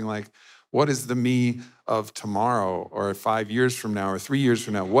hypothesizing like, what is the me of tomorrow, or 5 years from now, or 3 years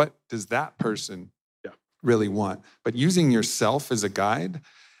from now? What does that person really want? But using yourself as a guide,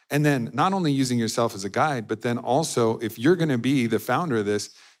 and then not only using yourself as a guide, but then also, if you're gonna be the founder of this,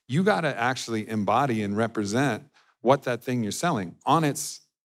 you gotta actually embody and represent what that thing you're selling. On its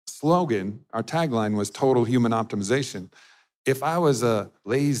slogan, our tagline was total human optimization. If I was a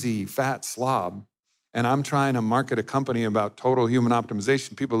lazy, fat slob, and I'm trying to market a company about total human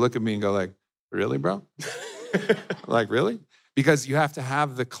optimization, people look at me and go like, really, bro? Like, really? Because you have to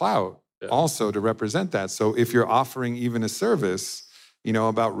have the clout also to represent that. So if you're offering even a service, you know,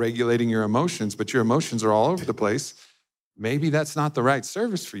 about regulating your emotions, but your emotions are all over the place, maybe that's not the right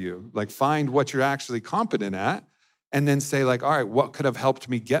service for you. Like, find what you're actually competent at, and then say like, all right, what could have helped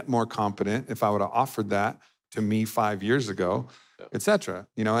me get more competent if I would have offered that to me 5 years ago, et cetera.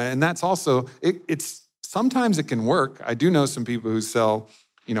 You know, and that's also, it's sometimes it can work. I do know some people who sell,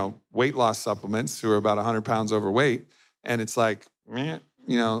 you know, weight loss supplements who are about 100 pounds overweight, and it's like, you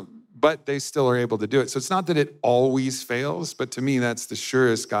know, but they still are able to do it. So it's not that it always fails, but to me, that's the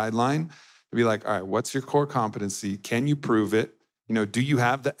surest guideline to be like, all right, what's your core competency? Can you prove it? You know, do you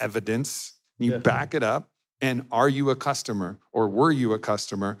have the evidence? You back it up. And are you a customer, or were you a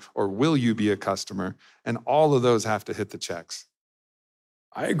customer, or will you be a customer? And all of those have to hit the checks.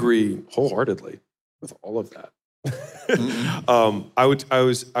 I agree wholeheartedly with all of that. I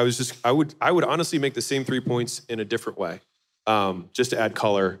would honestly make the same 3 points in a different way, just to add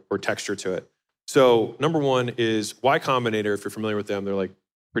color or texture to it. So number one is Y Combinator. If you're familiar with them, they're like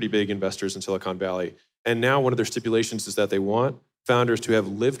pretty big investors in Silicon Valley. And now one of their stipulations is that they want founders to have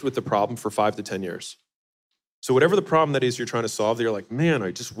lived with the problem for 5 to 10 years. So whatever the problem that is you're trying to solve, you're like, man,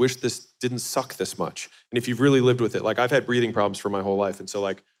 I just wish this didn't suck this much. And if you've really lived with it, like I've had breathing problems for my whole life. And so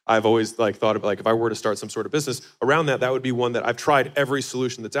like, I've always like thought of like, if I were to start some sort of business around that, that would be one that I've tried every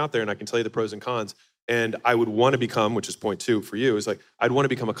solution that's out there and I can tell you the pros and cons. And I would want to become, which is point 2 for you, is like, I'd want to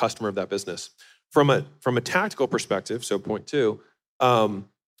become a customer of that business. From a tactical perspective, so point 2,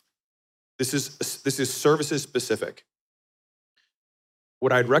 this is services specific.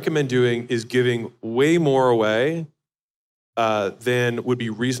 What I'd recommend doing is giving way more away than would be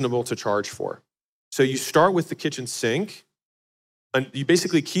reasonable to charge for. So you start with the kitchen sink, and you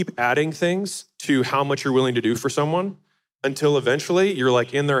basically keep adding things to how much you're willing to do for someone until eventually you're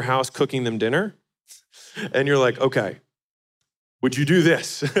like in their house cooking them dinner, and you're like, okay, would you do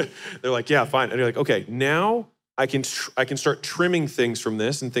this? They're like, yeah, fine. And you're like, okay, now I can start trimming things from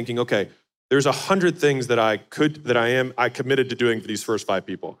this and thinking, okay, there's 100 things that I committed to doing for these first 5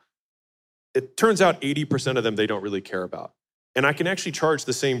 people. It turns out 80% of them they don't really care about. And I can actually charge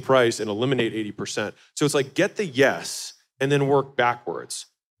the same price and eliminate 80%. So it's like, get the yes and then work backwards.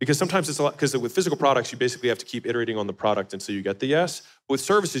 Because sometimes it's a lot, because with physical products, you basically have to keep iterating on the product until you get the yes. With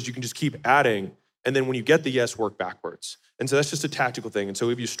services, you can just keep adding, and then when you get the yes, work backwards. And so that's just a tactical thing. And so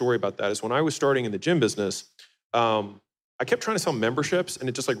we have a story about that is when I was starting in the gym business, I kept trying to sell memberships, and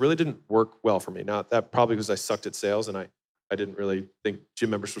it just like really didn't work well for me. Now, that probably because I sucked at sales, and I didn't really think gym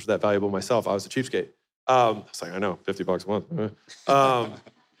memberships were that valuable myself. I was a cheapskate. I was like, I know, $50 a month.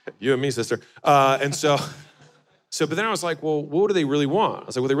 You and me, sister. But then I was like, well, what do they really want? I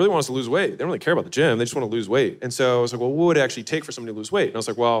was like, well, they really want us to lose weight. They don't really care about the gym. They just want to lose weight. And so I was like, well, what would it actually take for somebody to lose weight? And I was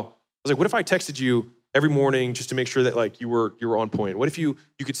like, what if I texted you every morning just to make sure that like you were on point? What if you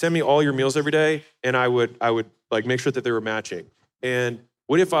could send me all your meals every day, and I would like make sure that they were matching? And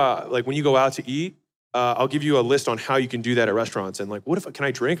what if like when you go out to eat, I'll give you a list on how you can do that at restaurants. And like, can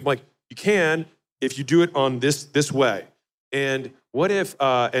I drink? I'm like, you can if you do it on this way. And what if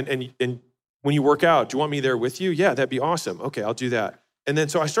and when you work out, do you want me there with you? Yeah, that'd be awesome. Okay, I'll do that. And then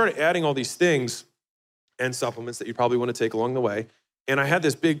so I started adding all these things and supplements that you probably want to take along the way. And I had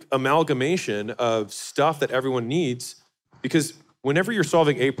this big amalgamation of stuff that everyone needs, because whenever you're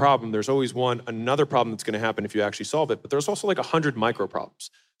solving a problem, there's always another problem that's going to happen if you actually solve it. But there's also like 100 micro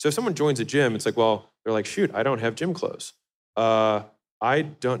problems. So if someone joins a gym, it's like, well, they're like, shoot, I don't have gym clothes. I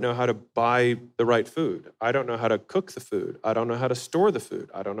don't know how to buy the right food. I don't know how to cook the food. I don't know how to store the food.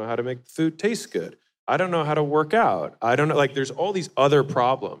 I don't know how to make the food taste good. I don't know how to work out. I don't know, like there's all these other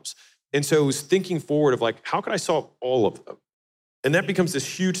problems. And so I was thinking forward of like, how can I solve all of them? And that becomes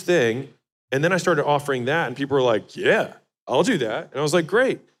this huge thing. And then I started offering that, and people were like, yeah, I'll do that. And I was like,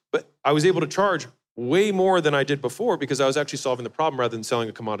 great. But I was able to charge way more than I did before because I was actually solving the problem rather than selling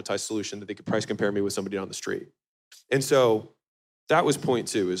a commoditized solution that they could price compare me with somebody on the street. And so that was point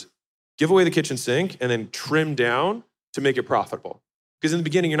 2, is give away the kitchen sink and then trim down to make it profitable. Because in the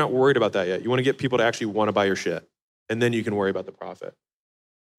beginning, you're not worried about that yet. You want to get people to actually want to buy your shit. And then you can worry about the profit.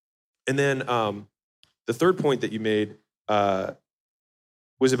 And then the third point that you made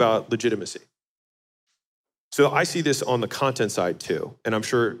was about legitimacy. So I see this on the content side too. And I'm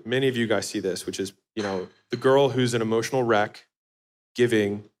sure many of you guys see this, which is, the girl who's an emotional wreck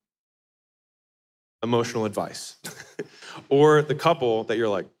giving emotional advice. Or the couple that you're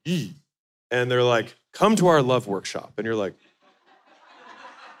like, eee, and they're like, come to our love workshop. And you're like,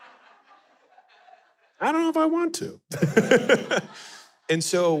 I don't know if I want to. And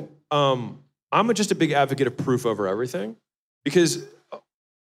so I'm just a big advocate of proof over everything, because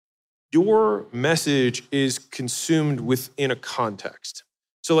your message is consumed within a context.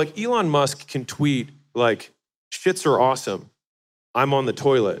 So like Elon Musk can tweet like, shits are awesome, I'm on the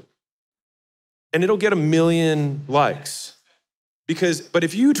toilet, and it'll get 1 million likes. But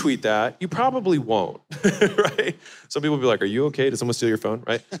if you tweet that, you probably won't, right? Some people will be like, are you okay? Did someone steal your phone,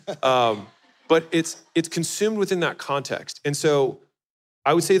 right? But it's consumed within that context. And so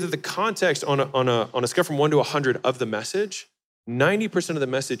I would say that the context on a scale from 1 to 100 of the message, 90% of the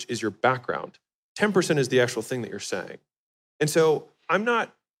message is your background. 10% is the actual thing that you're saying. And so I'm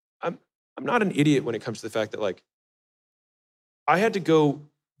not an idiot when it comes to the fact that like, I had to go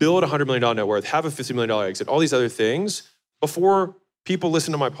build a $100 million net worth, have a $50 million exit, all these other things before people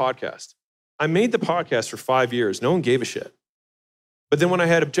listen to my podcast. I made the podcast for 5 years. No one gave a shit. But then when I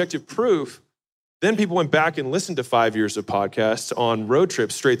had objective proof, then people went back and listened to 5 years of podcasts on road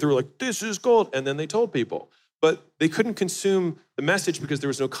trips straight through like, this is gold. And then they told people. but they couldn't consume the message because there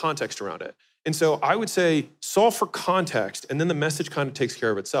was no context around it. And so I would say solve for context, and then the message kind of takes care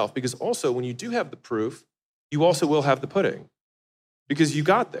of itself. Because also when you do have the proof, you also will have the pudding because you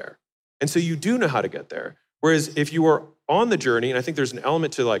got there. And so you do know how to get there. Whereas if you are on the journey, and I think there's an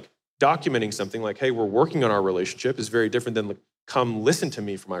element to like documenting something like, hey, we're working on our relationship is very different than like, come listen to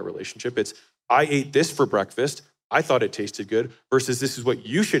me for my relationship. It's, I ate this for breakfast. I thought it tasted good versus this is what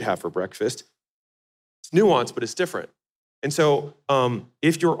you should have for breakfast. It's nuanced, but it's different. And so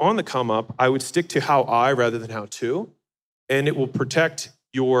if you're on the come up, I would stick to how I rather than how to, and it will protect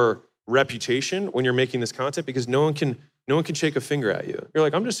your reputation when you're making this content because no one can shake a finger at you. You're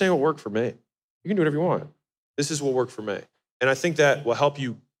like, I'm just saying what worked for me. You can do whatever you want. This is what worked for me. And I think that will help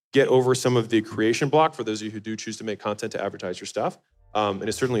you get over some of the creation block for those of you who do choose to make content to advertise your stuff. And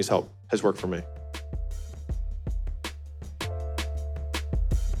it certainly has worked for me.